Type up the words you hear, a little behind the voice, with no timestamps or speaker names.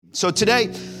So today,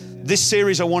 this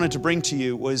series I wanted to bring to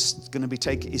you is going to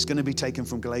be taken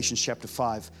from Galatians chapter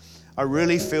 5. I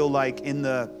really feel like in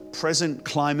the present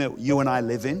climate you and I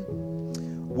live in,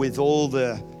 with all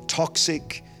the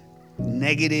toxic,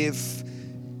 negative,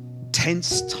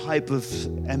 tense type of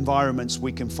environments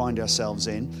we can find ourselves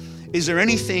in, is there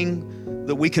anything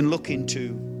that we can look into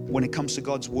when it comes to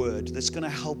God's word that's going to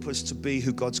help us to be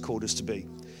who God's called us to be?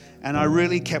 And I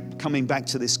really kept coming back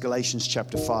to this Galatians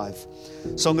chapter 5.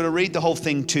 So I'm going to read the whole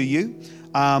thing to you.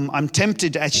 I'm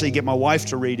tempted to actually get my wife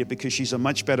to read it because she's a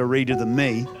much better reader than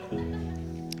me.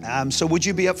 So would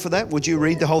you be up for that? Would you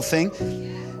read the whole thing?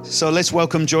 So let's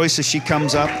welcome Joyce as she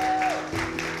comes up.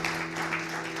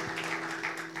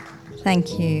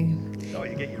 Thank you. Oh,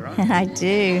 you get your own. I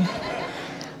do.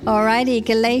 Alrighty,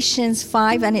 Galatians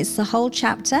 5, and it's the whole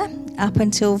chapter up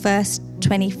until verse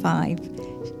 25.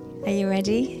 Are you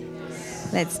ready?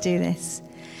 Let's do this.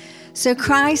 So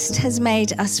Christ has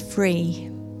made us free.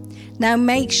 Now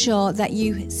make sure that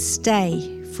you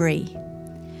stay free.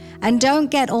 And don't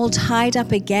get all tied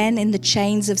up again in the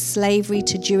chains of slavery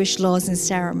to Jewish laws and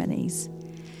ceremonies.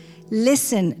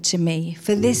 Listen to me,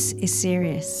 for this is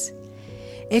serious.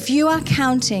 If you are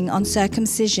counting on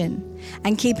circumcision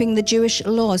and keeping the Jewish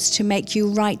laws to make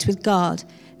you right with God,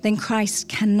 then Christ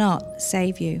cannot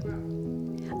save you.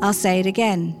 I'll say it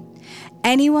again.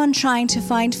 Anyone trying to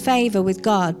find favor with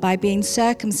God by being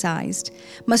circumcised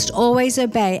must always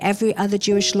obey every other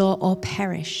Jewish law or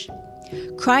perish.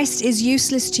 Christ is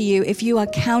useless to you if you are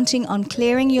counting on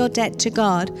clearing your debt to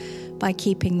God by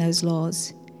keeping those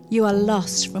laws. You are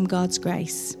lost from God's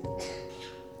grace.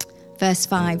 Verse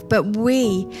 5, but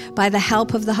we, by the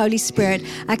help of the Holy Spirit,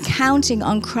 are counting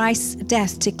on Christ's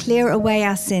death to clear away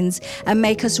our sins and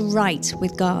make us right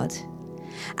with God.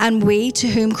 And we, to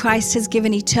whom Christ has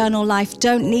given eternal life,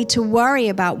 don't need to worry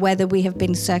about whether we have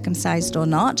been circumcised or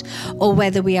not, or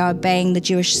whether we are obeying the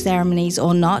Jewish ceremonies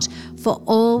or not, for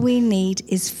all we need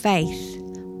is faith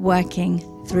working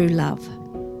through love.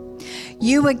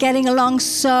 You were getting along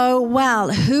so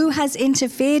well. Who has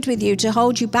interfered with you to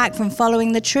hold you back from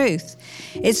following the truth?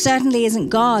 It certainly isn't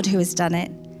God who has done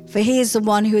it, for he is the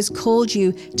one who has called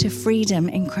you to freedom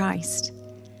in Christ.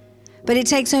 But it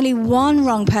takes only one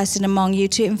wrong person among you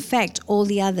to infect all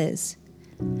the others.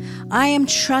 I am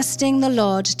trusting the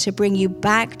Lord to bring you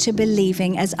back to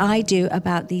believing as I do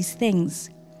about these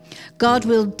things. God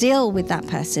will deal with that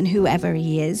person, whoever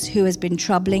he is, who has been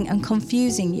troubling and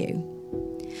confusing you.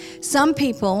 Some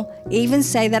people even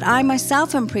say that I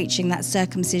myself am preaching that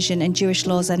circumcision and Jewish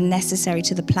laws are necessary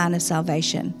to the plan of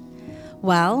salvation.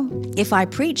 Well, if I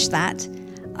preach that,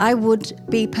 I would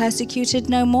be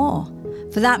persecuted no more.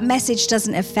 For that message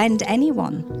doesn't offend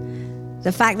anyone.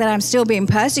 The fact that I'm still being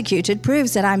persecuted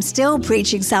proves that I'm still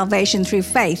preaching salvation through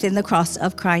faith in the cross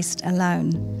of Christ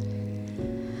alone.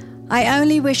 I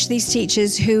only wish these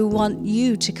teachers who want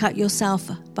you to cut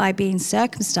yourself by being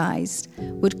circumcised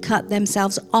would cut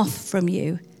themselves off from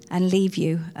you and leave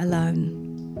you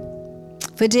alone.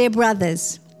 For dear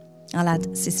brothers, I'll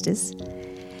add sisters,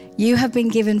 you have been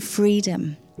given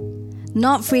freedom.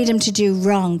 Not freedom to do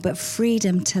wrong, but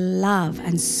freedom to love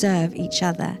and serve each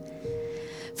other.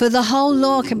 For the whole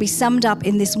law can be summed up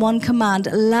in this one command: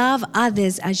 love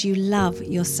others as you love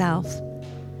yourself.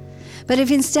 But if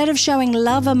instead of showing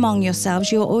love among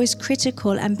yourselves, you're always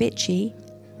critical and bitchy,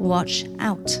 watch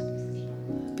out.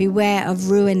 Beware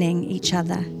of ruining each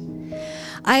other.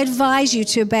 I advise you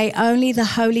to obey only the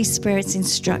Holy Spirit's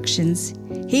instructions.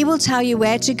 He will tell you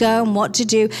where to go and what to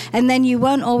do, and then you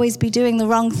won't always be doing the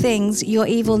wrong things your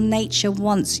evil nature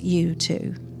wants you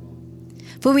to.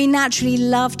 For we naturally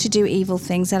love to do evil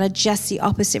things that are just the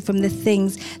opposite from the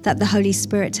things that the Holy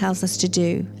Spirit tells us to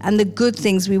do. And the good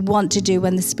things we want to do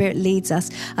when the Spirit leads us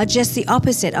are just the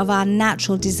opposite of our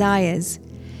natural desires.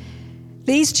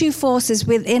 These two forces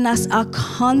within us are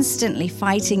constantly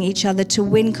fighting each other to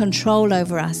win control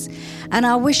over us, and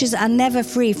our wishes are never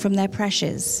free from their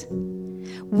pressures.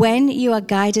 When you are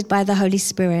guided by the Holy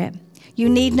Spirit, you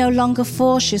need no longer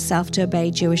force yourself to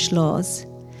obey Jewish laws.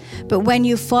 But when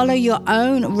you follow your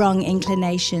own wrong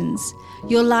inclinations,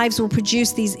 your lives will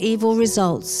produce these evil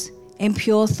results: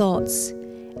 impure thoughts,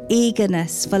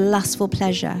 eagerness for lustful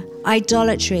pleasure,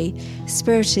 idolatry,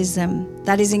 spiritism,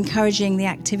 that is encouraging the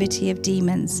activity of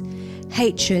demons,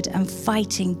 hatred and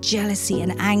fighting, jealousy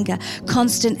and anger,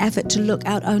 constant effort to look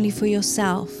out only for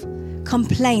yourself,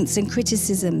 complaints and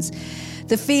criticisms,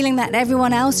 the feeling that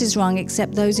everyone else is wrong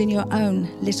except those in your own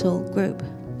little group.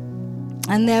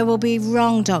 And there will be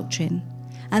wrong doctrine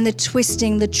and the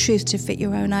twisting the truth to fit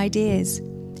your own ideas,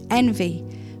 envy,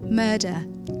 murder,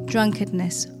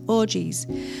 drunkenness, orgies,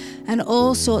 and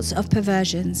all sorts of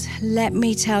perversions. Let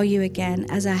me tell you again,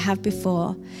 as I have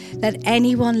before, that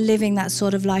anyone living that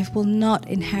sort of life will not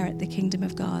inherit the kingdom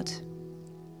of God.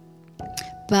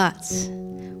 But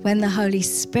when the Holy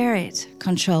Spirit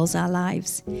controls our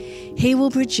lives, he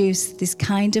will produce this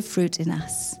kind of fruit in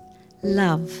us: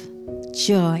 love,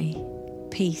 joy,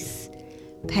 peace,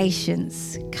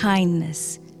 patience,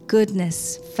 kindness,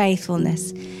 goodness,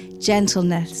 faithfulness,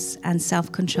 gentleness, and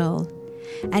self-control.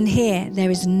 And here there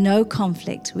is no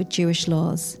conflict with Jewish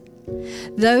laws.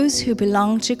 Those who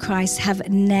belong to Christ have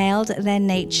nailed their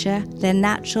nature, their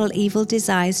natural evil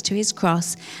desires to his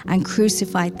cross and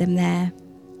crucified them there.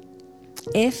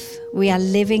 If we are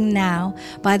living now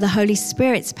by the Holy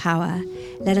Spirit's power,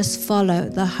 let us follow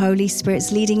the Holy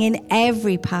Spirit's leading in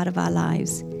every part of our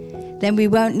lives. Then we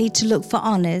won't need to look for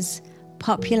honors,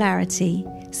 popularity,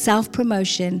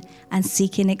 self-promotion, and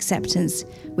seeking acceptance,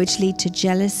 which lead to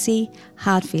jealousy,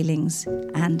 hard feelings,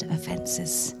 and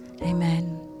offenses.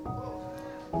 Amen.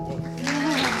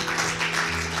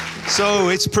 So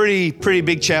it's pretty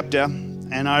big chapter,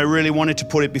 and I really wanted to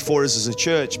put it before us as a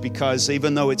church because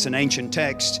even though it's an ancient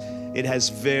text, it has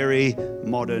very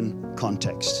modern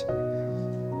context.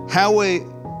 How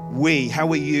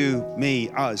are you, me,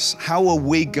 us, how are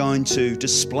we going to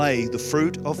display the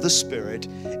fruit of the Spirit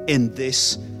in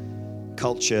this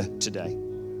culture today?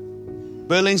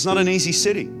 Berlin's not an easy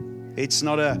city. It's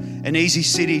not an easy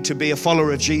city to be a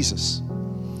follower of Jesus.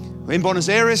 In Buenos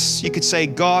Aires, you could say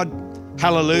God,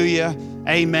 hallelujah,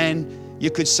 amen. You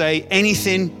could say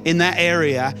anything in that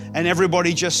area and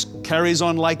everybody just carries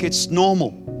on like it's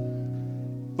normal.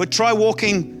 But try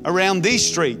walking around these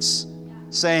streets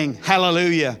saying,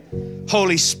 hallelujah,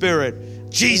 Holy Spirit,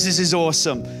 Jesus is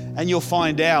awesome. And you'll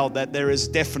find out that there is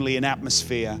definitely an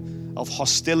atmosphere of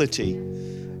hostility.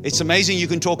 It's amazing. You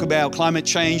can talk about climate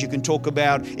change. You can talk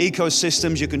about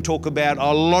ecosystems. You can talk about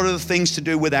a lot of the things to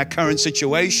do with our current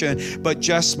situation, but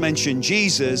just mention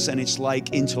Jesus and it's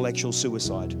like intellectual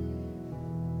suicide.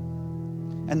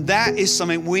 And that is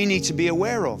something we need to be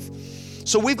aware of.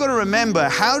 So we've got to remember,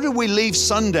 how do we leave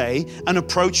Sunday and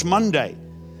approach Monday?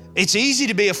 It's easy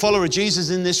to be a follower of Jesus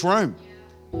in this room.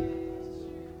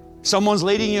 Someone's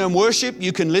leading you in worship,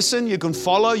 you can listen, you can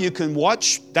follow, you can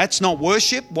watch. That's not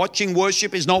worship. Watching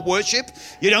worship is not worship.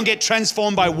 You don't get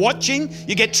transformed by watching.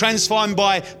 You get transformed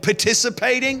by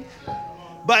participating.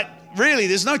 But really,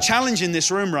 there's no challenge in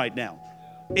this room right now.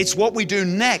 It's what we do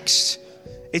next.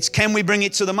 It's can we bring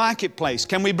it to the marketplace?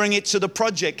 Can we bring it to the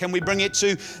project? Can we bring it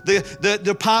to the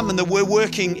department that we're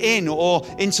working in or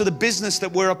into the business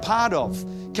that we're a part of?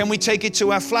 Can we take it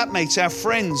to our flatmates, our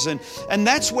friends? And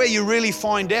that's where you really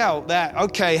find out that,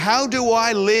 okay, how do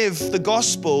I live the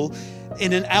gospel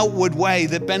in an outward way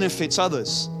that benefits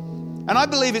others? And I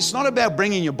believe it's not about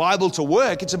bringing your Bible to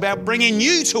work. It's about bringing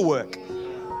you to work.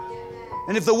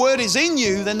 And if the word is in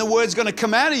you, then the word's going to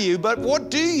come out of you. But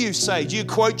what do you say? Do you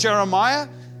quote Jeremiah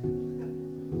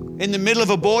in the middle of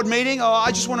a board meeting? Oh,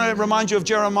 I just want to remind you of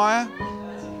Jeremiah.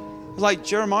 Like,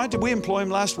 Jeremiah, did we employ him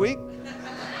last week?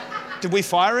 Did we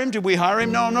fire him? Did we hire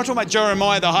him? No, I'm not talking about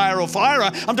Jeremiah, the hire or firer.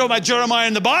 I'm talking about Jeremiah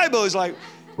in the Bible. It's like,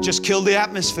 just kill the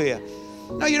atmosphere.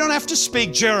 No, you don't have to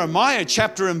speak Jeremiah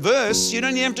chapter and verse. You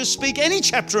don't even have to speak any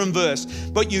chapter and verse.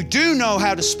 But you do know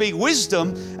how to speak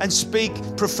wisdom and speak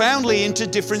profoundly into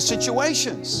different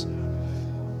situations.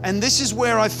 And this is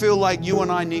where I feel like you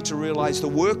and I need to realize the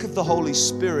work of the Holy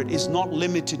Spirit is not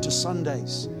limited to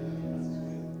Sundays.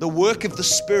 The work of the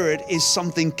Spirit is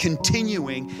something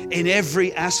continuing in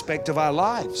every aspect of our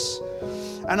lives.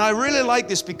 And I really like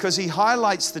this because he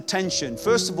highlights the tension.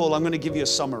 First of all, I'm going to give you a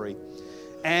summary.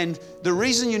 And the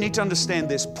reason you need to understand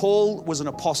this, Paul was an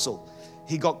apostle.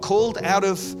 He got called out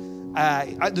of,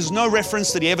 there's no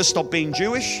reference that he ever stopped being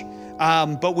Jewish,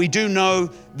 but we do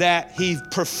know that he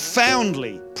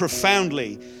profoundly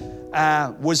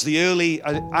was the early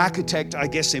architect, I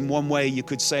guess in one way you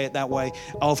could say it that way,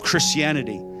 of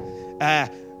Christianity.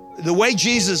 The way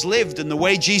Jesus lived and the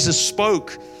way Jesus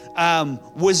spoke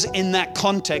was in that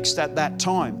context at that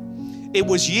time. It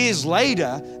was years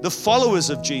later, the followers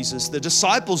of Jesus, the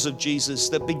disciples of Jesus,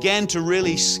 that began to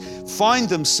really find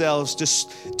themselves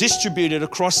distributed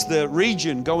across the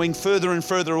region, going further and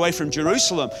further away from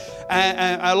Jerusalem.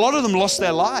 And a lot of them lost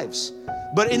their lives.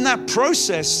 But in that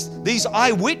process, these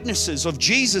eyewitnesses of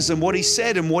Jesus and what he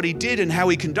said and what he did and how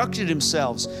he conducted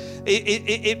himself,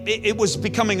 it was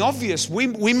becoming obvious. We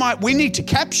need to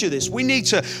capture this. We need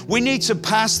to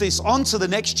pass this on to the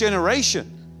next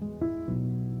generation.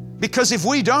 Because if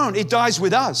we don't, it dies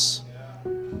with us.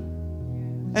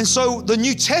 And so the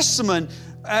New Testament,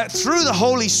 through the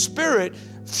Holy Spirit,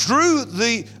 through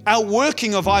the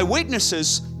outworking of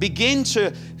eyewitnesses, begin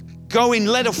to go in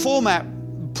letter format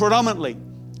predominantly.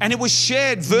 And it was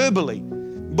shared verbally.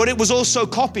 But it was also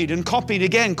copied and copied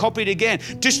again,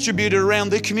 distributed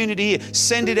around the community here,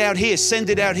 send it out here, send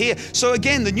it out here. So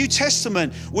again, the New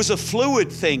Testament was a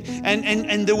fluid thing,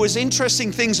 and there was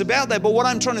interesting things about that. But what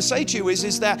I'm trying to say to you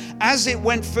is that as it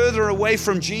went further away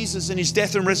from Jesus and his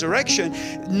death and resurrection,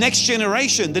 next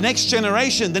generation, the next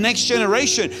generation, the next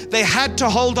generation, they had to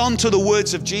hold on to the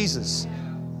words of Jesus.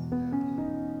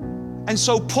 And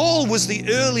so Paul was the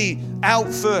early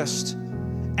out first.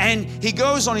 And he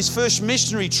goes on his first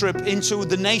missionary trip into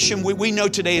the nation we know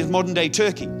today as modern-day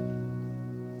Turkey.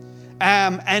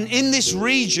 And in this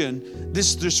region,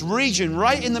 this region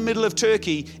right in the middle of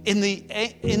Turkey, in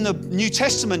the New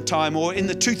Testament time, or in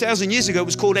the 2,000 years ago, it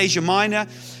was called Asia Minor,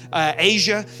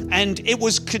 Asia, and it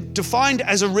was defined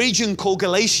as a region called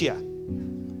Galatia.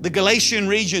 The Galatian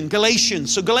region,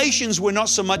 Galatians. So Galatians were not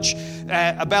so much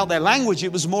about their language,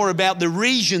 it was more about the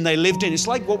region they lived in. It's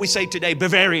like what we say today,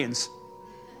 Bavarians.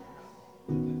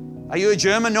 Are you a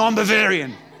German? No, I'm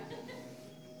Bavarian.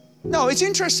 No, it's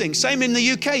interesting. Same in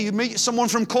the UK. You meet someone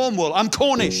from Cornwall. I'm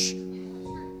Cornish.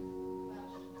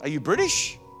 Are you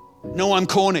British? No, I'm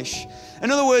Cornish. In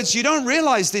other words, you don't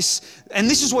realize this, and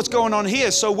this is what's going on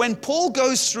here. So when Paul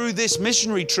goes through this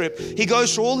missionary trip, he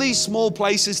goes through all these small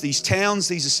places, these towns,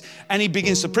 and he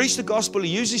begins to preach the gospel. He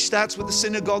usually starts with the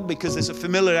synagogue because there's a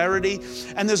familiarity,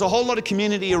 and there's a whole lot of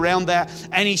community around that.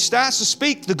 And he starts to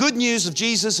speak the good news of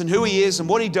Jesus and who he is and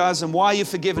what he does and why you're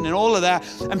forgiven and all of that.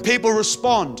 And people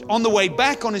respond. On the way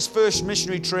back on his first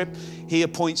missionary trip, he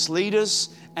appoints leaders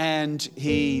and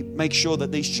he makes sure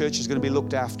that these churches are going to be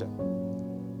looked after.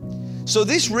 So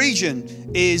this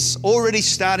region is already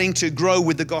starting to grow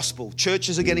with the gospel.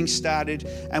 Churches are getting started,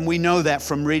 and we know that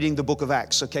from reading the book of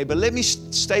Acts, okay? But let me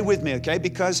stay with me, okay?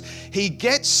 Because he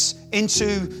gets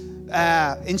into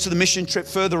the mission trip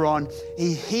further on.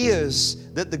 He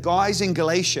hears that the guys in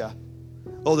Galatia,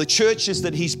 or the churches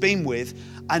that he's been with,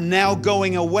 are now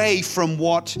going away from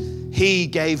what he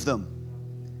gave them.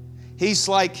 He's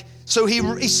like, so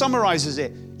he summarizes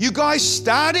it. You guys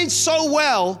started so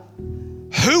well.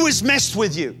 Who has messed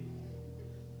with you?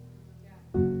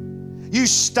 You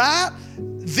start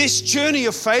this journey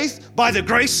of faith by the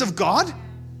grace of God,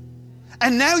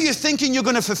 and now you're thinking you're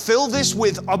going to fulfill this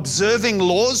with observing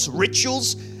laws,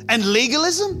 rituals, and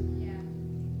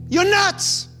legalism? You're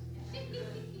nuts.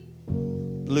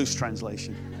 Loose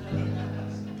translation.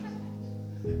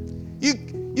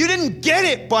 You didn't get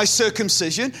it by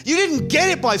circumcision. You didn't get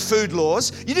it by food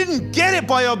laws. You didn't get it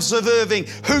by observing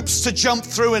hoops to jump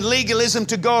through and legalism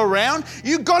to go around.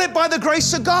 You got it by the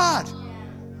grace of God.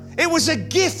 It was a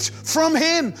gift from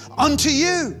him unto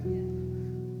you.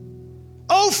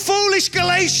 Oh, foolish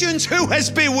Galatians, who has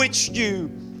bewitched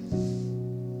you?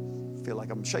 I feel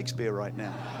like I'm Shakespeare right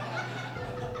now.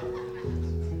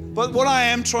 But what I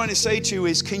am trying to say to you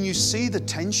is, can you see the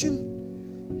tension?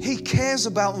 He cares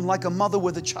about them like a mother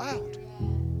with a child.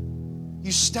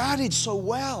 You started so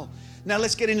well. Now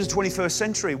let's get into the 21st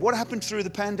century. What happened through the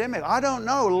pandemic? I don't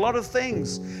know, a lot of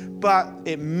things, but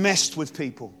it messed with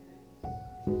people.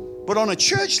 But on a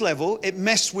church level, it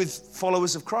messed with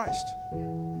followers of Christ.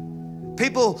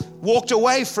 People walked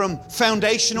away from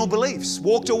foundational beliefs,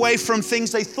 walked away from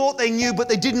things they thought they knew, but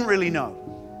they didn't really know.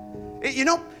 You're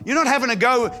not having a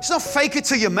go. It's not fake it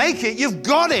till you make it. You've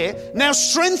got it. Now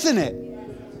strengthen it.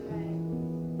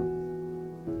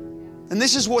 And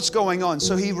this is what's going on.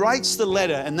 So he writes the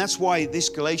letter, and that's why this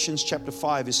Galatians chapter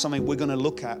 5 is something we're going to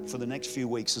look at for the next few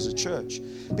weeks as a church.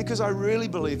 Because I really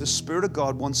believe the Spirit of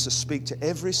God wants to speak to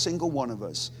every single one of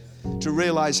us to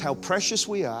realize how precious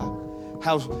we are,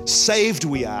 how saved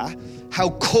we are, how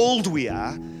called we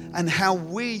are, and how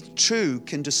we too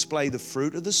can display the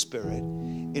fruit of the Spirit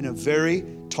in a very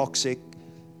toxic,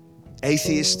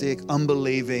 atheistic,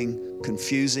 unbelieving,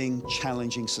 confusing,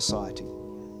 challenging society.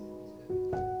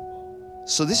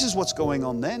 So this is what's going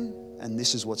on then, and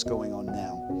this is what's going on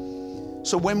now.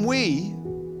 So when we,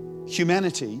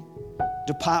 humanity,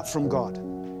 depart from God,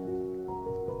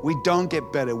 we don't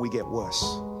get better, we get worse.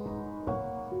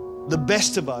 The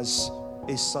best of us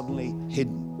is suddenly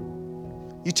hidden.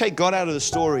 You take God out of the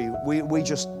story, we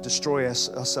just destroy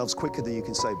ourselves quicker than you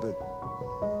can say boo.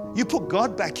 You put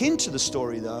God back into the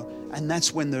story though, and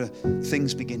that's when the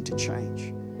things begin to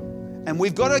change. And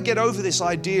we've got to get over this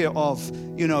idea of,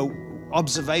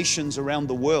 observations around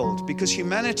the world, because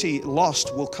humanity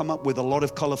lost will come up with a lot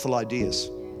of colorful ideas.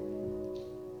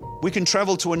 We can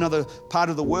travel to another part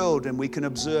of the world and we can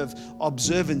observe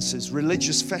observances,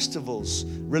 religious festivals,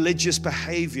 religious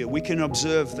behavior. We can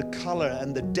observe the color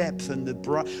and the depth and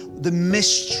the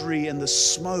mystery and the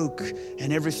smoke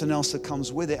and everything else that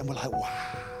comes with it. And we're like,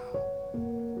 wow.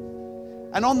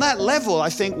 And on that level, I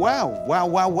think,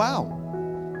 wow.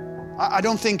 I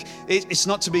don't think it's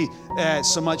not to be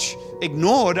so much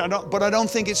ignored, but I don't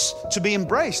think it's to be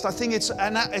embraced. I think it's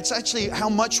actually how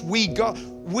much we go.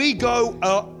 We go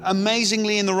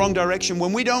amazingly in the wrong direction.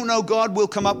 When we don't know God, we'll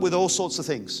come up with all sorts of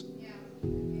things.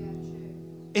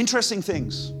 Interesting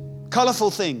things, colorful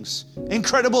things,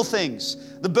 incredible things.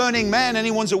 The burning man,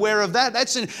 anyone's aware of that?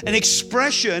 That's an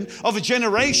expression of a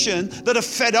generation that are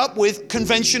fed up with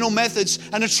conventional methods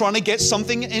and are trying to get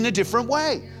something in a different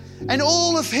way. And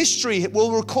all of history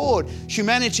will record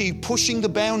humanity pushing the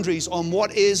boundaries on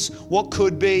what is, what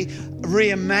could be,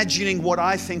 reimagining what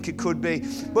I think it could be.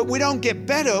 But we don't get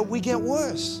better, we get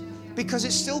worse, because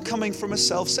it's still coming from a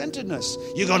self-centeredness.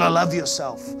 You got to love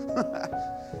yourself.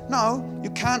 No, you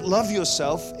can't love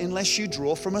yourself unless you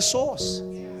draw from a source.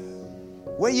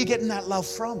 Where are you getting that love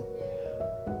from?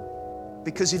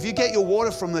 Because if you get your water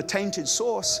from the tainted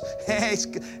source, it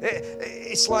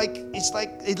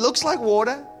looks like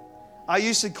water. I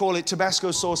used to call it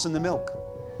Tabasco sauce in the milk.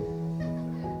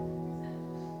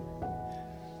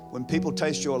 When people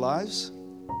taste your lives,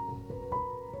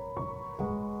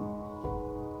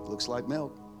 it looks like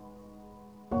milk.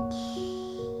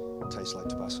 It tastes like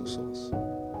Tabasco sauce.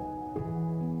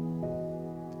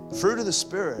 The fruit of the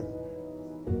Spirit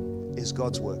is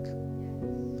God's work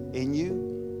in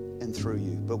you and through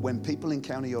you. But when people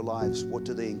encounter your lives, what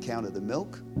do they encounter? The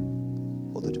milk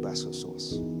or the Tabasco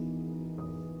sauce?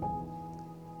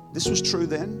 This was true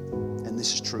then, and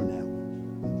this is true now.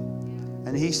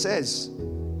 And he says,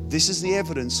 this is the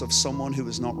evidence of someone who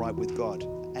is not right with God.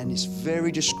 And it's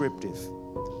very descriptive.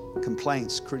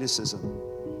 Complaints, criticism.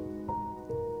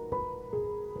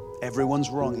 Everyone's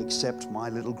wrong except my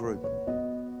little group.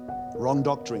 Wrong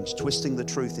doctrines, twisting the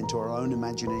truth into our own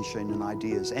imagination and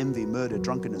ideas. Envy, murder,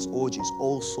 drunkenness, orgies,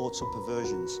 all sorts of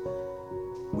perversions.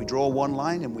 We draw one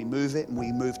line and we move it and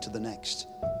we move to the next.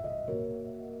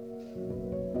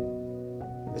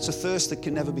 It's a thirst that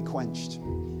can never be quenched.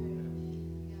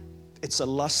 It's a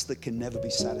lust that can never be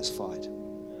satisfied.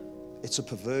 It's a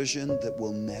perversion that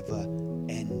will never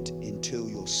end until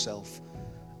your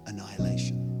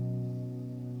self-annihilation.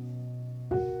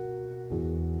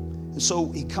 And so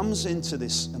he comes into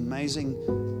this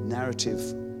amazing narrative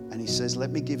and he says,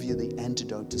 let me give you the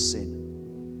antidote to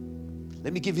sin.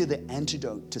 Let me give you the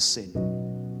antidote to sin.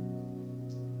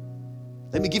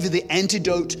 Let me give you the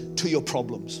antidote to your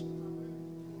problems.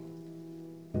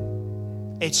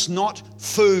 It's not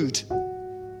food.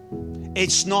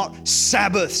 It's not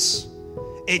Sabbaths.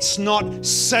 It's not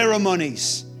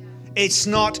ceremonies. It's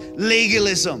not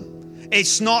legalism.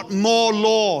 It's not more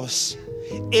laws.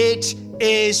 It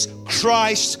is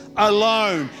Christ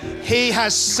alone. He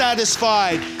has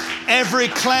satisfied every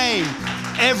claim,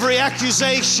 every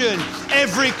accusation,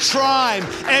 every crime,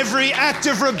 every act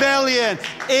of rebellion.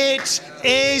 It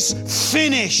is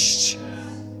finished.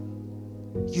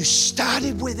 You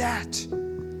started with that.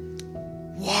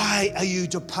 Why are you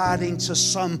departing to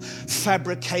some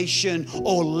fabrication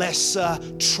or lesser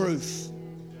truth?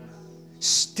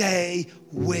 Stay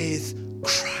with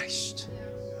Christ.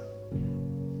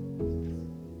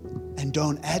 And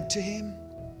don't add to him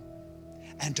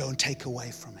and don't take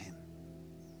away from him.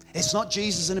 It's not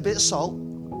Jesus and a bit of salt,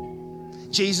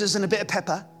 Jesus and a bit of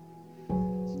pepper,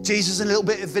 Jesus and a little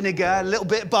bit of vinegar, a little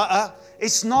bit of butter.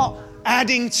 It's not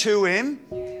adding to him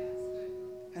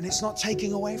and it's not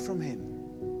taking away from him.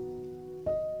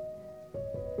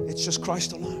 It's just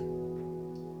Christ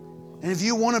alone. And if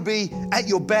you want to be at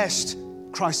your best,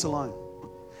 Christ alone.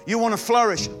 You want to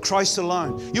flourish, Christ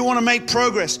alone. You want to make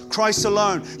progress, Christ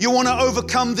alone. You want to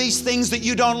overcome these things that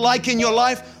you don't like in your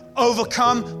life,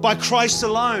 overcome by Christ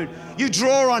alone. You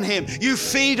draw on him, you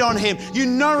feed on him, you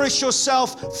nourish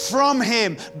yourself from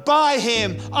him, by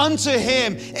him, unto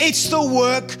him. It's the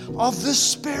work of the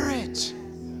Spirit.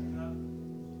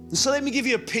 And so let me give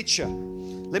you a picture.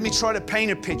 Let me try to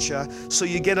paint a picture so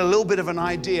you get a little bit of an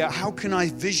idea. How can I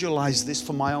visualize this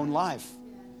for my own life?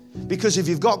 Because if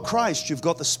you've got Christ, you've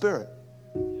got the Spirit.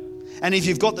 And if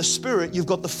you've got the Spirit, you've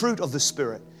got the fruit of the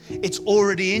Spirit. It's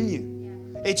already in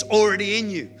you. It's already in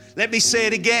you. Let me say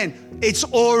it again. It's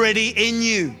already in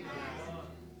you.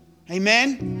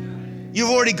 Amen? You've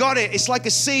already got it. It's like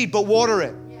a seed, but water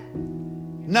it.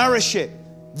 Nourish it.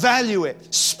 Value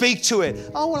it. Speak to it.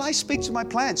 Oh, well, I speak to my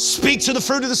plants. Speak to the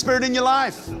fruit of the Spirit in your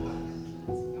life.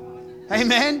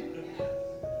 Amen?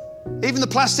 Even the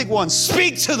plastic ones.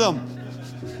 Speak to them.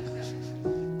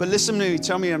 But listen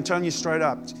to me. I'm telling you straight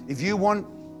up. If you want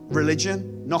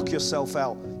religion, knock yourself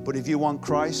out. But if you want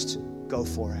Christ, go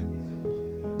for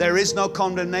it. There is no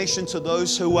condemnation to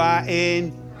those who are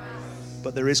in,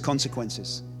 but there is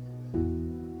consequences.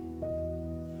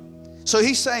 So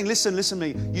he's saying, listen to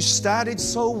me. You started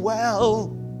so well.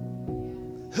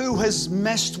 Who has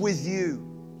messed with you?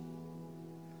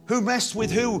 Who messed with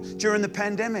who during the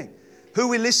pandemic? Who are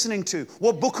we listening to?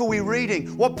 What book are we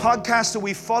reading? What podcast are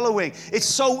we following? It's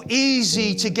so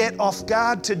easy to get off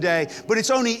guard today, but it's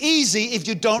only easy if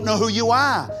you don't know who you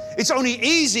are. It's only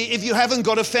easy if you haven't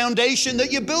got a foundation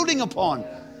that you're building upon.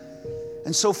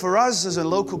 And so for us as a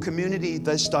local community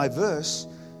that's diverse,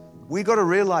 we've got to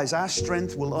realize our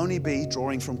strength will only be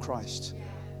drawing from Christ.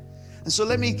 And so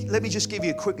let me just give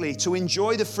you quickly, to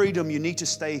enjoy the freedom, you need to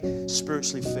stay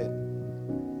spiritually fit.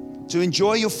 To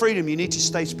enjoy your freedom, you need to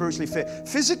stay spiritually fit.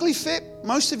 Physically fit,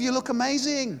 most of you look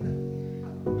amazing.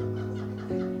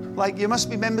 Like you must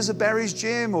be members of Barry's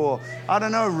Gym or, I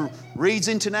don't know, Reed's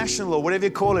International or whatever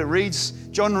you call it, Reed's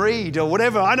John Reed or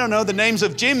whatever. I don't know the names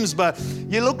of gyms, but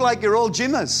you look like you're all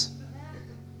gymmers.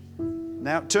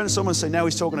 Now, turn to someone and say, now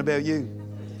he's talking about you.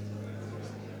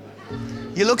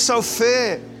 You look so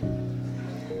fit.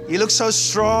 You look so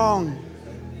strong.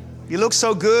 You look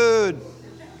so good.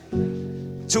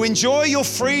 To enjoy your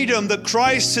freedom that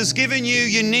Christ has given you,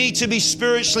 you need to be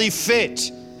spiritually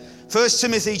fit. 1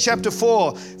 Timothy chapter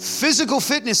 4, physical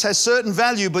fitness has certain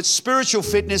value, but spiritual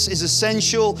fitness is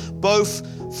essential both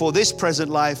for this present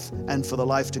life and for the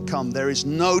life to come. There is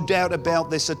no doubt about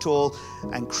this at all,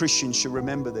 and Christians should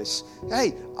remember this.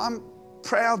 Hey, I'm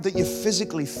proud that you're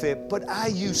physically fit, but are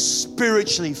you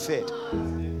spiritually fit?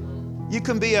 You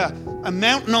can be a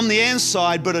mountain on the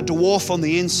outside, but a dwarf on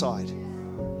the inside.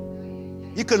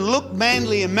 You can look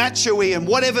manly and macho-y and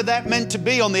whatever that meant to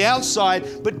be on the outside,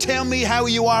 but tell me how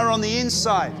you are on the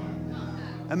inside.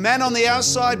 A man on the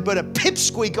outside, but a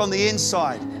pipsqueak on the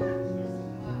inside.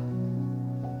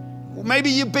 Well, maybe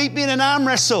you beat me in an arm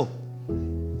wrestle.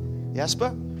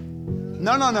 Jasper?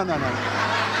 No.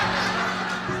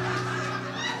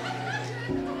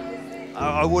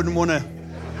 I wouldn't want to.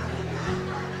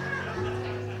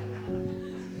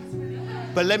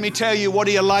 But let me tell you, what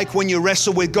are you like when you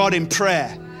wrestle with God in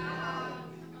prayer?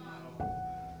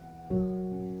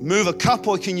 Move a cup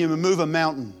or can you move a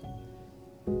mountain?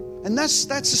 And that's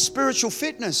a spiritual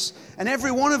fitness. And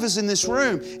every one of us in this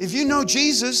room, if you know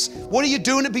Jesus, what are you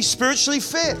doing to be spiritually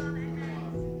fit?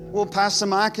 Well, Pastor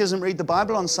Mark doesn't read the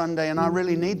Bible on Sunday and I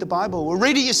really need the Bible. Well,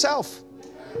 read it yourself.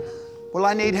 Well,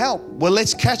 I need help. Well,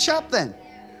 let's catch up then.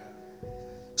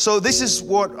 So this is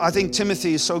what I think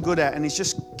Timothy is so good at, and it's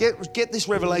just get this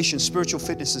revelation. Spiritual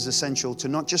fitness is essential to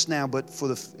not just now, but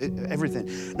for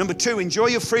everything. Number 2, enjoy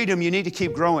your freedom. You need to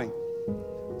keep growing.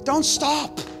 Don't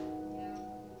stop.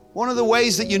 One of the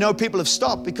ways that you know people have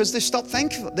stopped, because they've stopped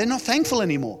thankful. They're not thankful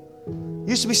anymore.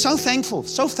 Used to be so thankful,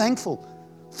 so thankful.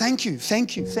 Thank you.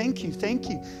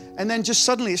 And then just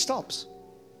suddenly it stops.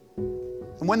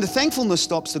 And when the thankfulness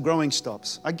stops, the growing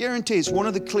stops. I guarantee it's one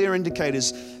of the clear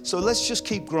indicators. So let's just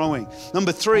keep growing.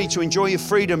 Number 3, to enjoy your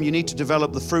freedom, you need to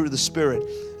develop the fruit of the Spirit.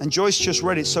 And Joyce just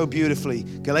read it so beautifully.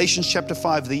 Galatians chapter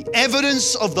 5, the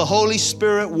evidence of the Holy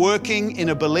Spirit working in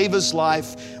a believer's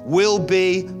life will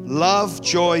be love,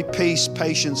 joy, peace,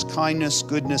 patience, kindness,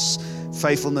 goodness,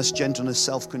 faithfulness, gentleness,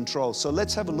 self-control. So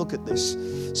let's have a look at this.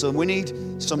 So we need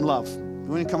some love. You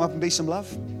want to come up and be some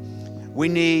love? We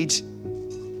need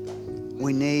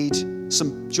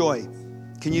some joy.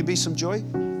 Can you be some joy?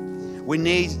 We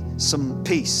need some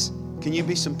peace. Can you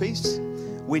be some peace?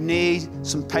 We need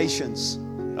some patience.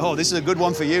 Oh, this is a good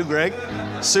one for you, Greg.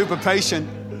 Super patient.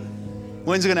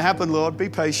 When's it going to happen, Lord? Be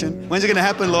patient. When's it going to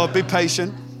happen, Lord? Be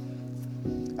patient.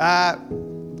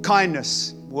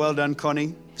 Kindness. Well done,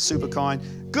 Connie. Super kind.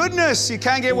 Goodness. You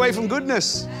can't get away from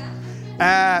goodness.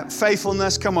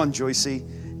 Faithfulness. Come on, Joycey.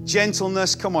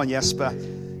 Gentleness. Come on, Jasper.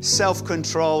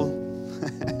 Self-control.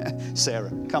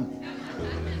 Sarah, come.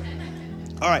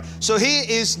 All right, so here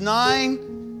is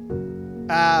 9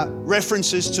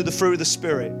 references to the fruit of the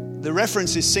Spirit. The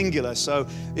reference is singular, so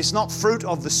it's not fruit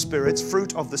of the Spirit, it's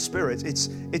fruit of the Spirit.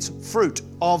 It's fruit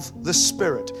of the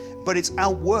Spirit, but it's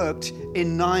outworked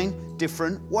in 9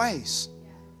 different ways.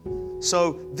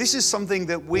 So this is something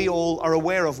that we all are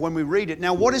aware of when we read it.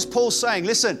 Now, what is Paul saying?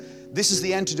 Listen, this is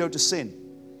the antidote to sin.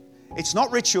 It's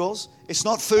not rituals, it's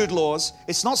not food laws,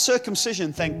 it's not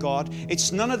circumcision, thank God.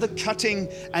 It's none of the cutting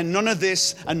and none of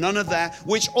this and none of that,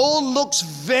 which all looks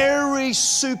very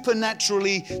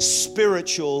supernaturally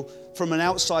spiritual from an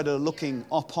outsider looking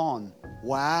upon.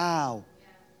 Wow.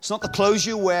 It's not the clothes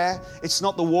you wear, it's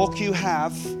not the walk you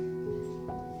have.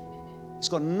 It's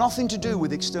got nothing to do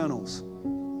with externals.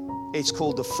 It's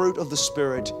called the fruit of the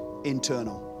Spirit,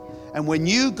 internal. And when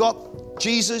you got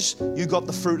Jesus, you got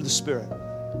the fruit of the Spirit.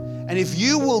 And if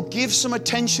you will give some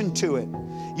attention to it,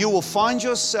 you will find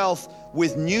yourself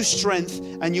with new strength,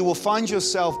 and you will find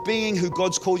yourself being who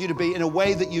God's called you to be in a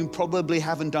way that you probably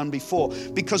haven't done before.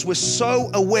 Because we're so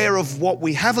aware of what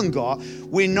we haven't got,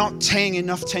 we're not paying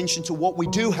enough attention to what we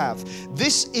do have.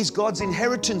 This is God's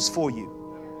inheritance for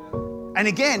you. And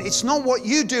again, it's not what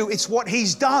you do, it's what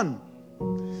He's done.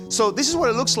 So this is what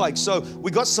it looks like. So we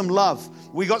got some love,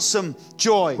 we got some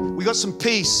joy, we got some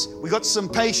peace, we got some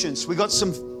patience, we got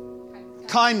some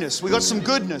kindness, we got some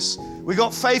goodness, we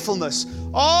got faithfulness.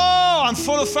 Oh, I'm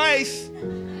full of faith.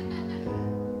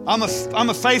 I'm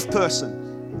a faith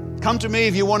person. Come to me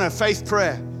if you want a faith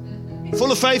prayer.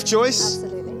 Full of faith, Joyce.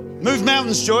 Absolutely. Move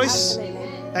mountains, Joyce.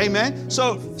 Absolutely. Amen.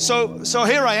 So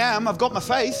here I am. I've got my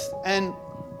faith, and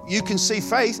you can see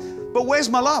faith. But where's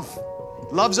my love?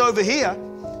 Love's over here.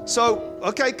 So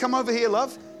okay, come over here,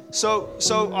 love. So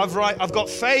I've got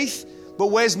faith, but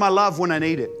where's my love when I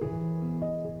need it?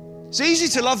 It's easy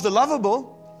to love the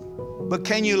lovable, but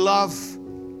can you love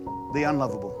the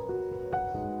unlovable?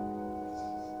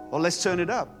 Well, let's turn it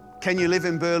up. Can you live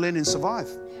in Berlin and survive?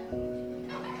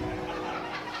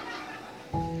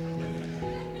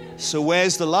 So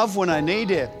where's the love when I need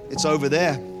it? It's over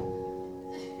there.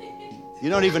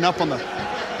 You're not even up on the...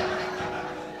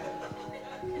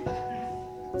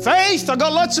 Faith! I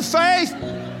got lots of faith!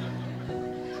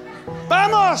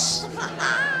 Vamos!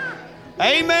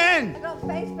 Amen! I got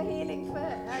faith for healing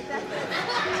foot.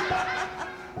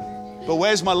 But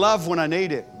where's my love when I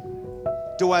need it?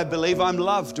 Do I believe I'm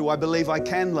loved? Do I believe I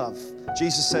can love?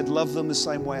 Jesus said, love them the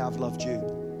same way I've loved you.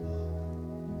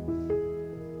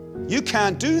 You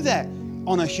can't do that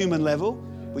on a human level,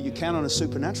 but you can on a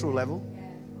supernatural level.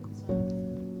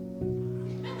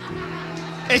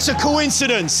 It's a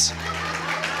coincidence.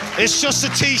 It's just a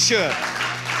t-shirt.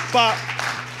 But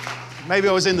maybe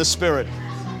I was in the spirit.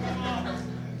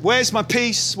 Where's my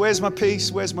peace? Where's my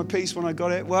peace? Where's my peace when I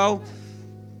got it? Well,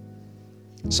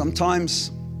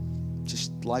 sometimes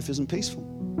just life isn't peaceful.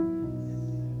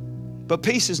 But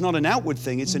peace is not an outward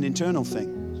thing, it's an internal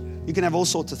thing. You can have all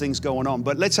sorts of things going on,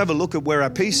 but let's have a look at where our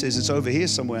peace is. It's over here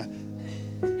somewhere.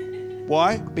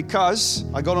 Why? Because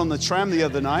I got on the tram the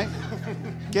other night.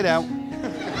 Get out.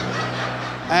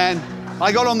 And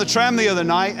I got on the tram the other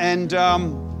night, and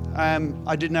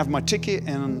I didn't have my ticket,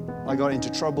 and I got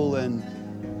into trouble. And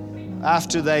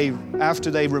after they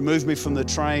removed me from the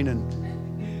train and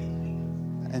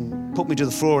put me to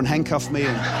the floor and handcuffed me,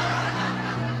 and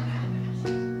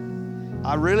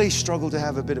I really struggled to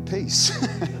have a bit of peace.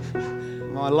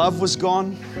 My love was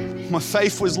gone, my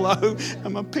faith was low,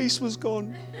 and my peace was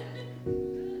gone.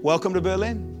 Welcome to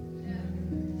Berlin.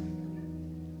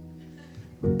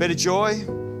 Bit of joy.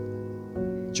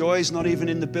 Joy's not even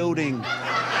in the building.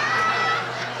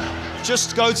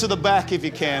 Just go to the back if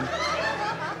you can.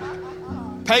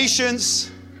 Patience.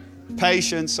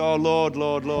 Patience. Oh, Lord,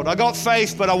 Lord, Lord. I got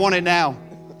faith, but I want it now.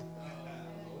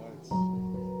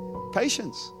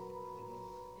 Patience.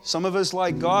 Some of us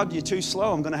like, God, you're too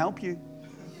slow. I'm going to help you.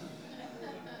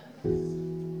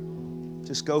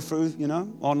 Just go through,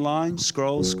 online,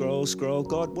 scroll.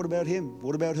 God, what about him?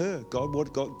 What about her? God,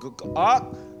 what? God. Ah,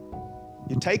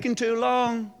 you're taking too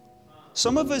long.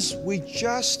 Some of us, we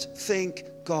just think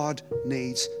God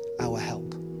needs our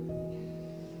help.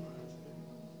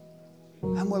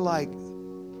 And we're like,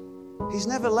 he's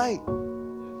never late.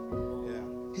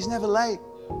 He's never late.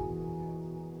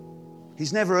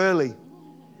 He's never early.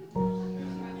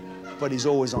 But he's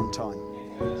always on time.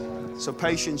 So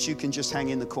patience, you can just hang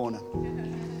in the corner.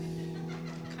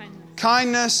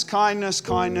 Kindness.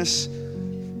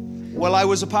 Well, I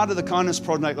was a part of the kindness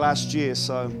project last year,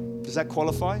 so does that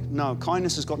qualify? No,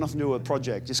 kindness has got nothing to do with a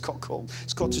project. It's got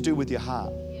to do with your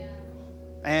heart.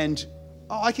 And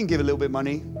I can give a little bit of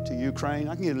money to Ukraine.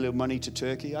 I can give a little money to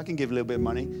Turkey. I can give a little bit of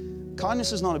money.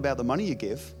 Kindness is not about the money you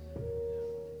give.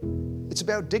 It's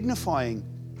about dignifying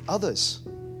others.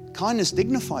 Kindness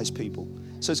dignifies people.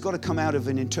 So it's got to come out of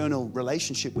an internal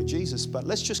relationship with Jesus. But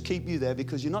let's just keep you there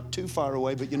because you're not too far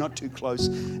away, but you're not too close.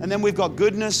 And then we've got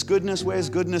goodness. Where's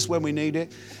goodness when we need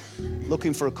it?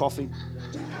 Looking for a coffee.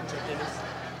 Gentleness.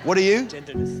 What are you?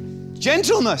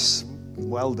 Gentleness.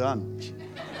 Well done.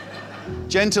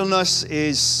 Gentleness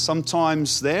is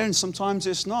sometimes there and sometimes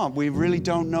it's not. We really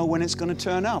don't know when it's going to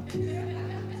turn up.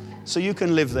 So you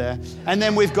can live there. And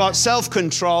then we've got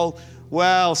self-control.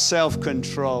 Well,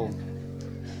 self-control.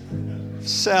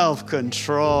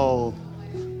 Self-control.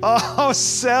 Oh,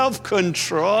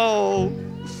 self-control.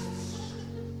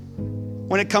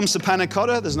 When it comes to panna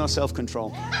cotta, there's no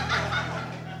self-control.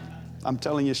 I'm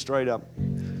telling you straight up.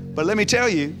 But let me tell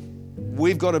you,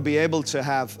 we've got to be able to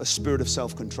have a spirit of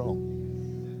self-control.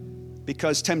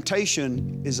 Because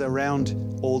temptation is around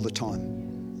all the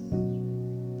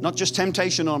time. Not just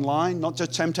temptation online, not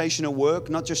just temptation at work,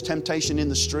 not just temptation in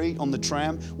the street, on the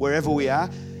tram, wherever we are.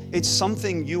 It's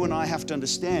something you and I have to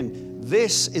understand.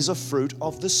 This is a fruit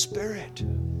of the Spirit.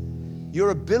 Your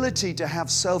ability to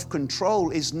have self-control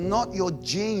is not your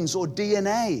genes or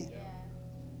DNA.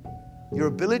 Your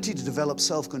ability to develop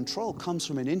self-control comes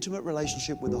from an intimate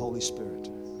relationship with the Holy Spirit.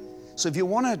 So if you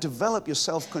want to develop your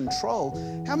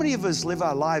self-control, how many of us live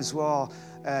our lives, well,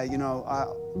 I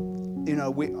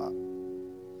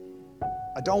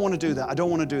don't want to do that. I don't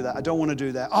want to do that. I don't want to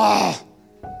do that. Oh!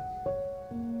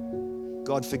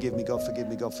 God forgive me. God forgive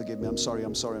me. God forgive me. I'm sorry.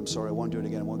 I'm sorry. I'm sorry. I won't do it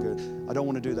again. I won't do it. I don't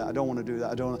want to do that. I don't want to do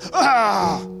that. I don't want to.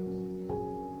 Ah!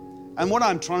 And what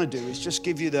I'm trying to do is just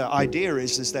give you the idea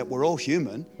is that we're all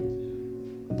human.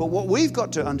 But what we've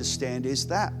got to understand is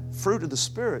that fruit of the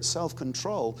Spirit,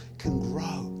 self-control, can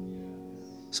grow.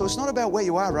 So it's not about where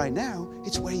you are right now.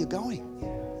 It's where you're going.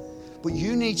 But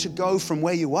you need to go from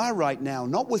where you are right now,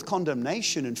 not with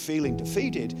condemnation and feeling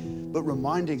defeated, but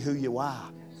reminding who you are,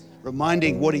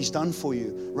 reminding what He's done for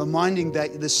you, reminding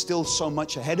that there's still so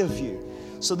much ahead of you.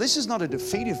 So this is not a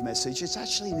defeative message. It's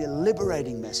actually a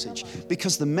liberating message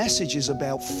because the message is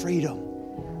about freedom.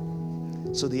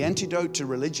 So the antidote to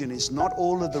religion is not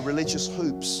all of the religious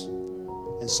hoops.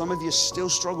 And some of you still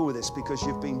struggle with this because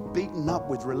you've been beaten up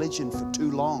with religion for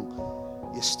too long.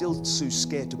 You're still too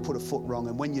scared to put a foot wrong.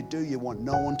 And when you do, you want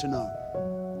no one to know.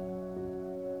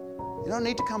 You don't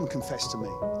need to come and confess to me.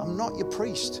 I'm not your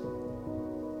priest.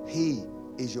 He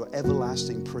is your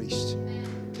everlasting priest.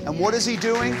 And what is He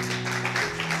doing?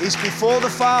 He's before the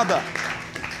Father.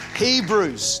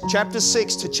 Hebrews chapter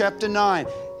 6 to chapter 9.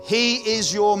 He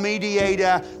is your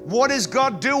mediator. What does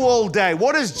God do all day?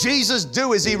 What does Jesus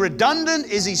do? Is He redundant?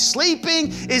 Is He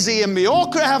sleeping? Is He in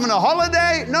Mallorca having a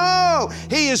holiday? No.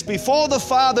 He is before the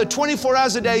Father 24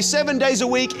 hours a day, 7 days a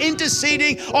week,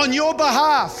 interceding on your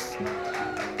behalf.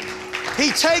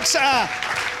 He takes our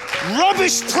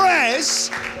rubbish prayers,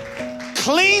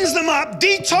 cleans them up,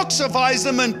 detoxifies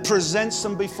them, and presents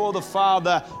them before the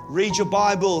Father. Read your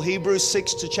Bible, Hebrews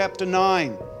 6 to chapter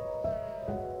 9.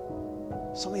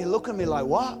 Some of you look at me like,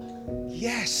 what?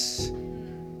 Yes.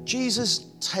 Jesus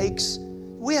takes,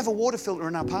 we have a water filter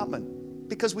in our apartment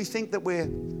because we think that we're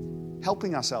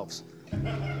helping ourselves.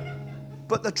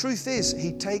 But the truth is,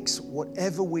 He takes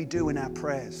whatever we do in our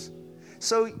prayers.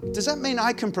 So does that mean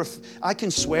I can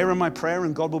swear in my prayer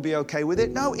and God will be okay with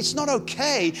it? No, it's not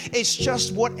okay. It's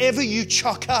just whatever you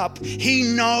chuck up, He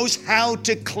knows how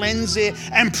to cleanse it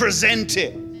and present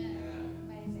it.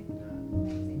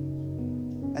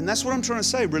 And that's what I'm trying to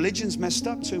say. Religion's messed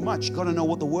up too much. You've got to know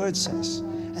what the Word says.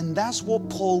 And that's what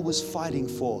Paul was fighting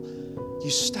for.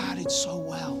 You started so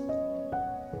well.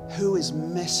 Who is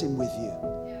messing with you?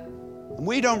 And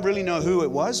we don't really know who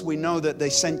it was. We know that they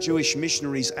sent Jewish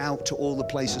missionaries out to all the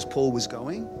places Paul was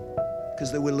going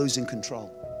because they were losing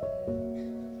control.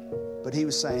 But he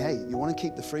was saying, hey, you want to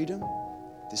keep the freedom?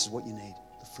 This is what you need,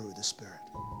 the fruit of the Spirit.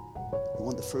 You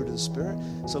want the fruit of the Spirit?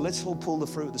 So let's all pull the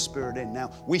fruit of the Spirit in.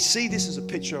 Now, we see this as a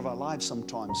picture of our lives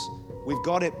sometimes. We've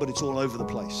got it, but it's all over the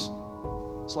place.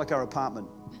 It's like our apartment.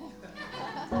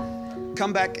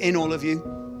 Come back in, all of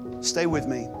you. Stay with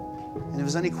me. And if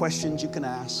there's any questions, you can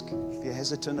ask. If you're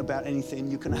hesitant about anything,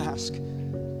 you can ask.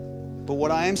 But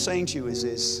what I am saying to you is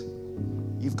this.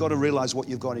 You've got to realize what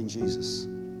you've got in Jesus.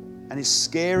 And it's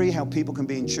scary how people can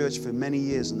be in church for many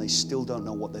years and they still don't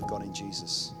know what they've got in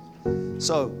Jesus.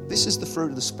 So this is the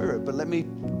fruit of the Spirit, but let me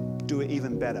do it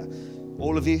even better.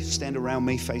 All of you stand around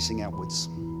me facing outwards.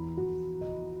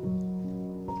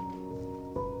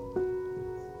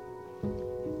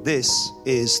 This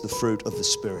is the fruit of the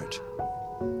Spirit.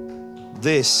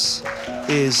 This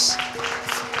is...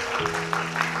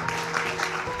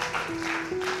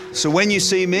 So when you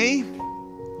see me,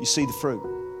 you see the fruit.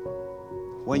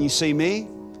 When you see me,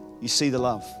 you see the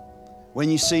love.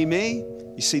 When you see me,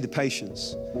 you see the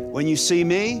patience. When you see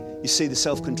me, you see the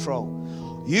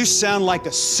self-control. You sound like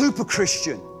a super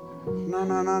Christian.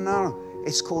 No.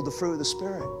 It's called the fruit of the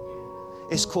Spirit.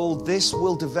 It's called this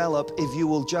will develop if you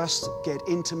will just get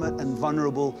intimate and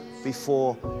vulnerable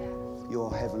before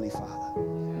your Heavenly Father.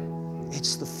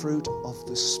 It's the fruit of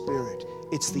the Spirit.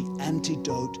 It's the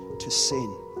antidote to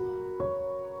sin.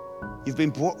 You've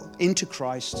been brought into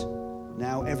Christ.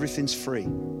 Now everything's free.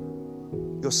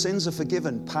 Your sins are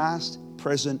forgiven, past,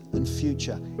 present, and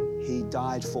future. He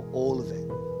died for all of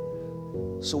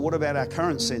it. So what about our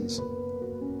current sins?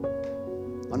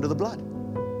 Under the blood.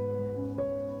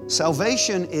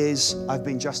 Salvation is, I've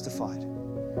been justified.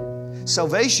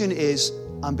 Salvation is,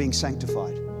 I'm being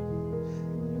sanctified.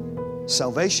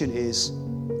 Salvation is,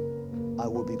 I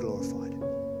will be glorified.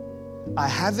 I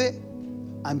have it,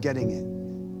 I'm getting it.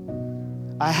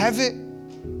 I have it,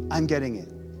 I'm getting it.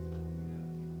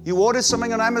 You ordered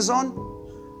something on Amazon,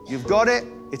 you've got it,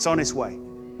 it's on its way.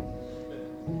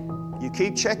 You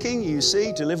keep checking, you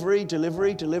see delivery,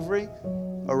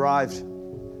 arrived,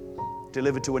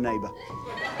 delivered to a neighbor.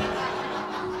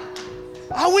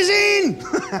 I was in!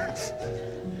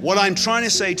 What I'm trying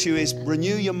to say to you is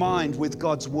renew your mind with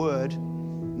God's word,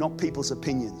 not people's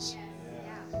opinions.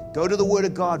 Go to the word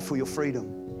of God for your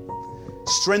freedom.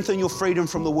 Strengthen your freedom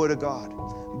from the word of God.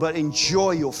 But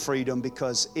enjoy your freedom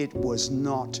because it was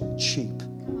not cheap.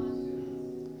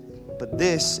 But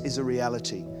this is a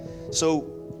reality. So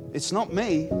it's not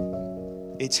me,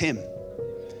 it's Him.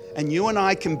 And you and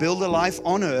I can build a life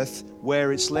on earth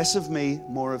where it's less of me,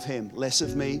 more of Him. Less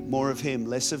of me, more of Him.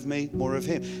 Less of me, more of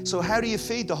Him. So how do you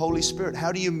feed the Holy Spirit?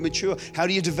 How do you mature? How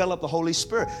do you develop the Holy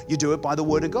Spirit? You do it by the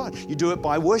Word of God. You do it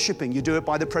by worshiping. You do it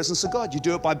by the presence of God. You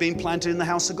do it by being planted in the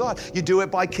house of God. You do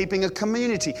it by keeping a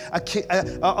community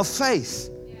of faith.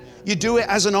 You do it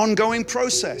as an ongoing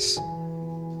process.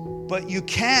 But you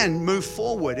can move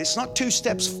forward. It's not two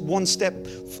steps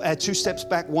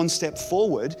back, one step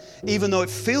forward. Even though it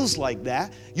feels like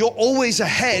that, you're always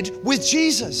ahead with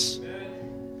Jesus.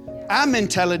 Our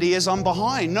mentality is I'm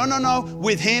behind. No.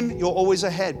 With Him, you're always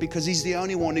ahead because He's the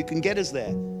only one who can get us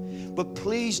there. But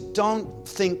please don't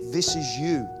think this is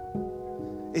you.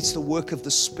 It's the work of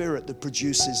the Spirit that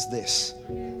produces this.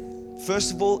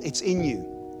 First of all, it's in you.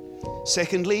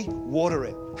 Secondly, water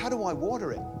it. How do I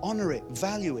water it? Honor it,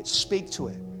 value it, speak to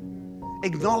it.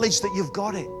 Acknowledge that you've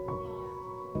got it.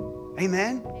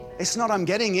 Amen? It's not I'm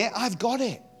getting it, I've got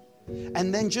it.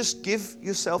 And then just give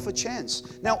yourself a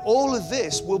chance. Now, all of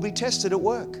this will be tested at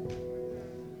work.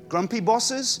 Grumpy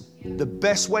bosses, the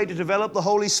best way to develop the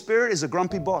Holy Spirit is a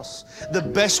grumpy boss. The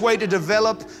best way to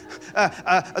develop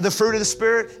the fruit of the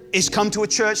Spirit is come to a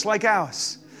church like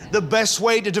ours. The best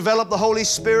way to develop the Holy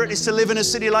Spirit is to live in a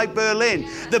city like Berlin.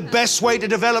 The best way to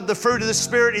develop the fruit of the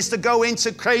Spirit is to go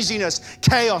into craziness,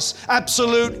 chaos,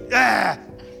 absolute.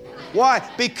 Why?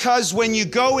 Because when you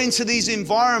go into these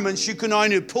environments, you can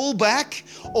either pull back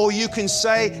or you can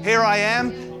say, here I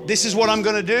am. This is what I'm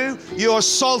going to do. You're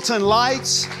salt and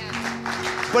light.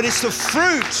 But it's the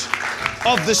fruit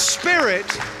of the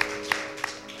Spirit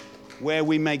where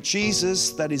we make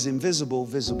Jesus that is invisible,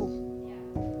 visible.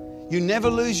 You never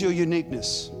lose your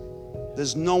uniqueness.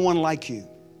 There's no one like you.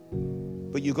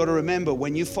 But you've got to remember,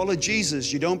 when you follow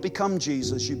Jesus, you don't become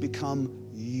Jesus, you become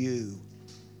you.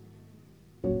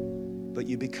 But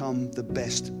you become the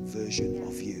best version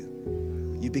of you.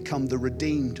 You become the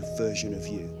redeemed version of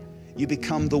you. You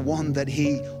become the one that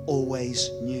He always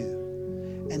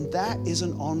knew. And that is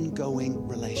an ongoing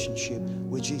relationship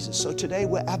with Jesus. So today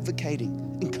we're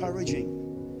advocating, encouraging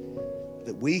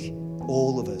that we,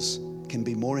 all of us, can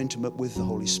be more intimate with the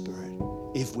Holy Spirit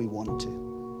if we want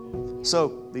to.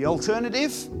 So the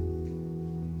alternative,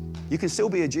 you can still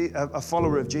be a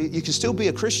follower of Jesus. You can still be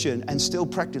a Christian and still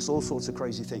practice all sorts of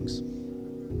crazy things.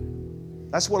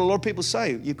 That's what a lot of people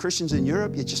say. You Christians in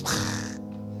Europe, you just,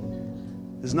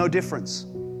 there's no difference.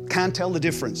 Can't tell the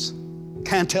difference.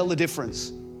 Can't tell the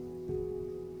difference.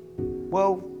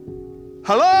 Well,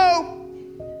 hello?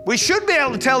 We should be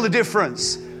able to tell the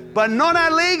difference, but not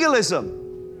our legalism.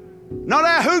 Not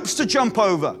our hoops to jump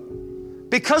over.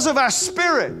 Because of our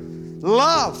spirit,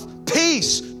 love,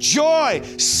 peace, joy,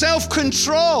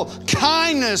 self-control,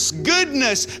 kindness,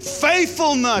 goodness,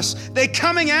 faithfulness. They're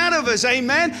coming out of us,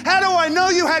 amen? How do I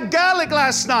know you had garlic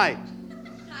last night?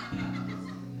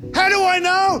 How do I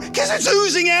know? Because it's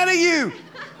oozing out of you.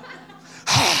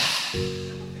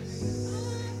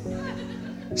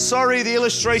 Sorry, the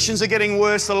illustrations are getting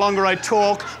worse the longer I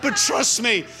talk, but trust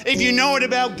me, if you know it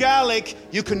about garlic,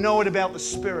 you can know it about the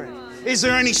Spirit. Is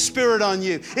there any Spirit on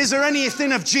you? Is there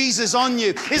anything of Jesus on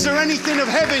you? Is there anything of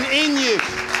heaven in you?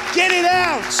 Get it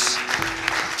out.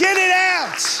 Get it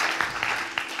out.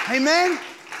 Amen?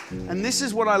 And this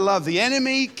is what I love. The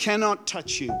enemy cannot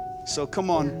touch you. So come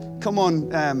on.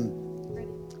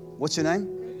 What's your name?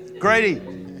 Grady.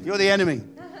 You're the enemy.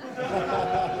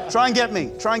 Try and get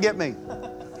me.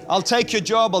 I'll take your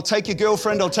job, I'll take your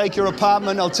girlfriend, I'll take your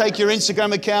apartment, I'll take your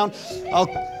Instagram account,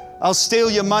 I'll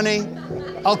steal your money,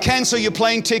 I'll cancel your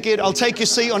plane ticket, I'll take your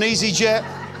seat on EasyJet,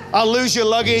 I'll lose your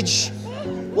luggage.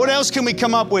 What else can we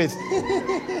come up with?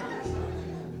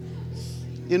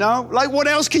 You know, like what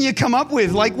else can you come up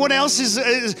with? Like what else is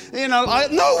no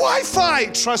Wi-Fi,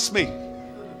 trust me.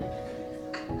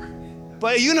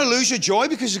 But are you going to lose your joy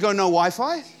because you've got no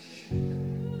Wi-Fi?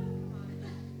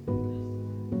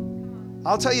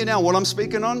 I'll tell you now, what I'm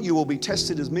speaking on, you will be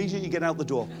tested as immediately you get out the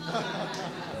door.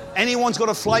 Anyone's got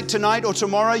a flight tonight or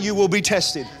tomorrow, you will be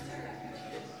tested.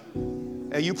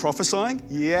 Are you prophesying?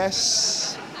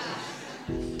 Yes.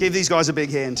 Give these guys a big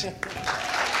hand.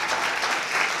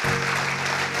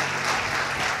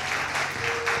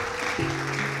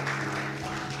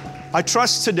 I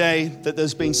trust today that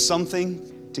there's been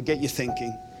something to get you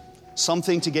thinking,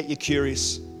 something to get you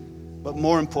curious, but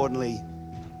more importantly,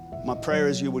 my prayer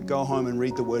is you would go home and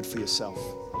read the word for yourself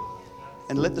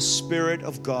and let the Spirit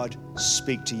of God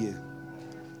speak to you.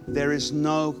 There is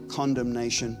no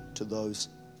condemnation to those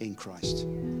in Christ.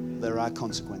 There are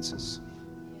consequences.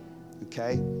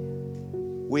 Okay?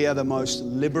 We are the most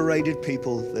liberated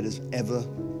people that has ever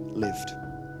lived.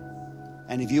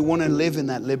 And if you want to live in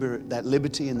that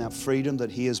liberty and that freedom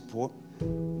that He has brought,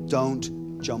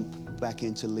 don't jump back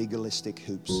into legalistic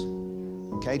hoops.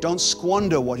 Okay? Don't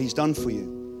squander what He's done for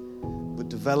you, but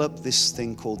develop this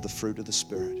thing called the fruit of the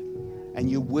Spirit. And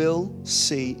you will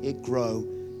see it grow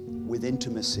with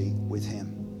intimacy with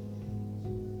Him.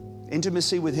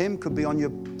 Intimacy with Him could be on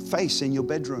your face in your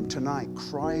bedroom tonight,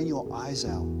 crying your eyes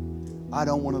out. I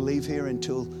don't want to leave here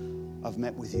until I've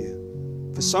met with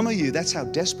you. For some of you, that's how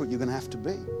desperate you're going to have to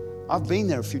be. I've been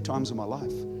there a few times in my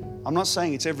life. I'm not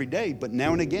saying it's every day, but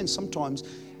now and again, sometimes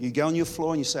you go on your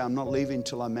floor and you say, I'm not leaving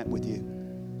until I met with you.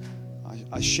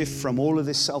 I shift from all of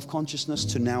this self-consciousness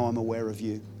to now I'm aware of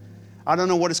you. I don't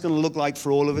know what it's going to look like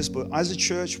for all of us, but as a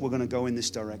church, we're going to go in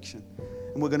this direction.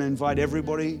 And we're going to invite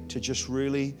everybody to just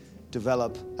really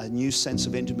develop a new sense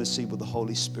of intimacy with the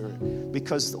Holy Spirit.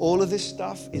 Because all of this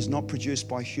stuff is not produced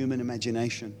by human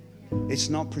imagination. It's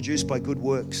not produced by good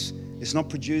works. It's not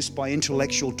produced by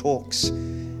intellectual talks.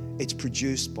 It's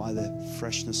produced by the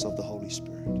freshness of the Holy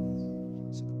Spirit.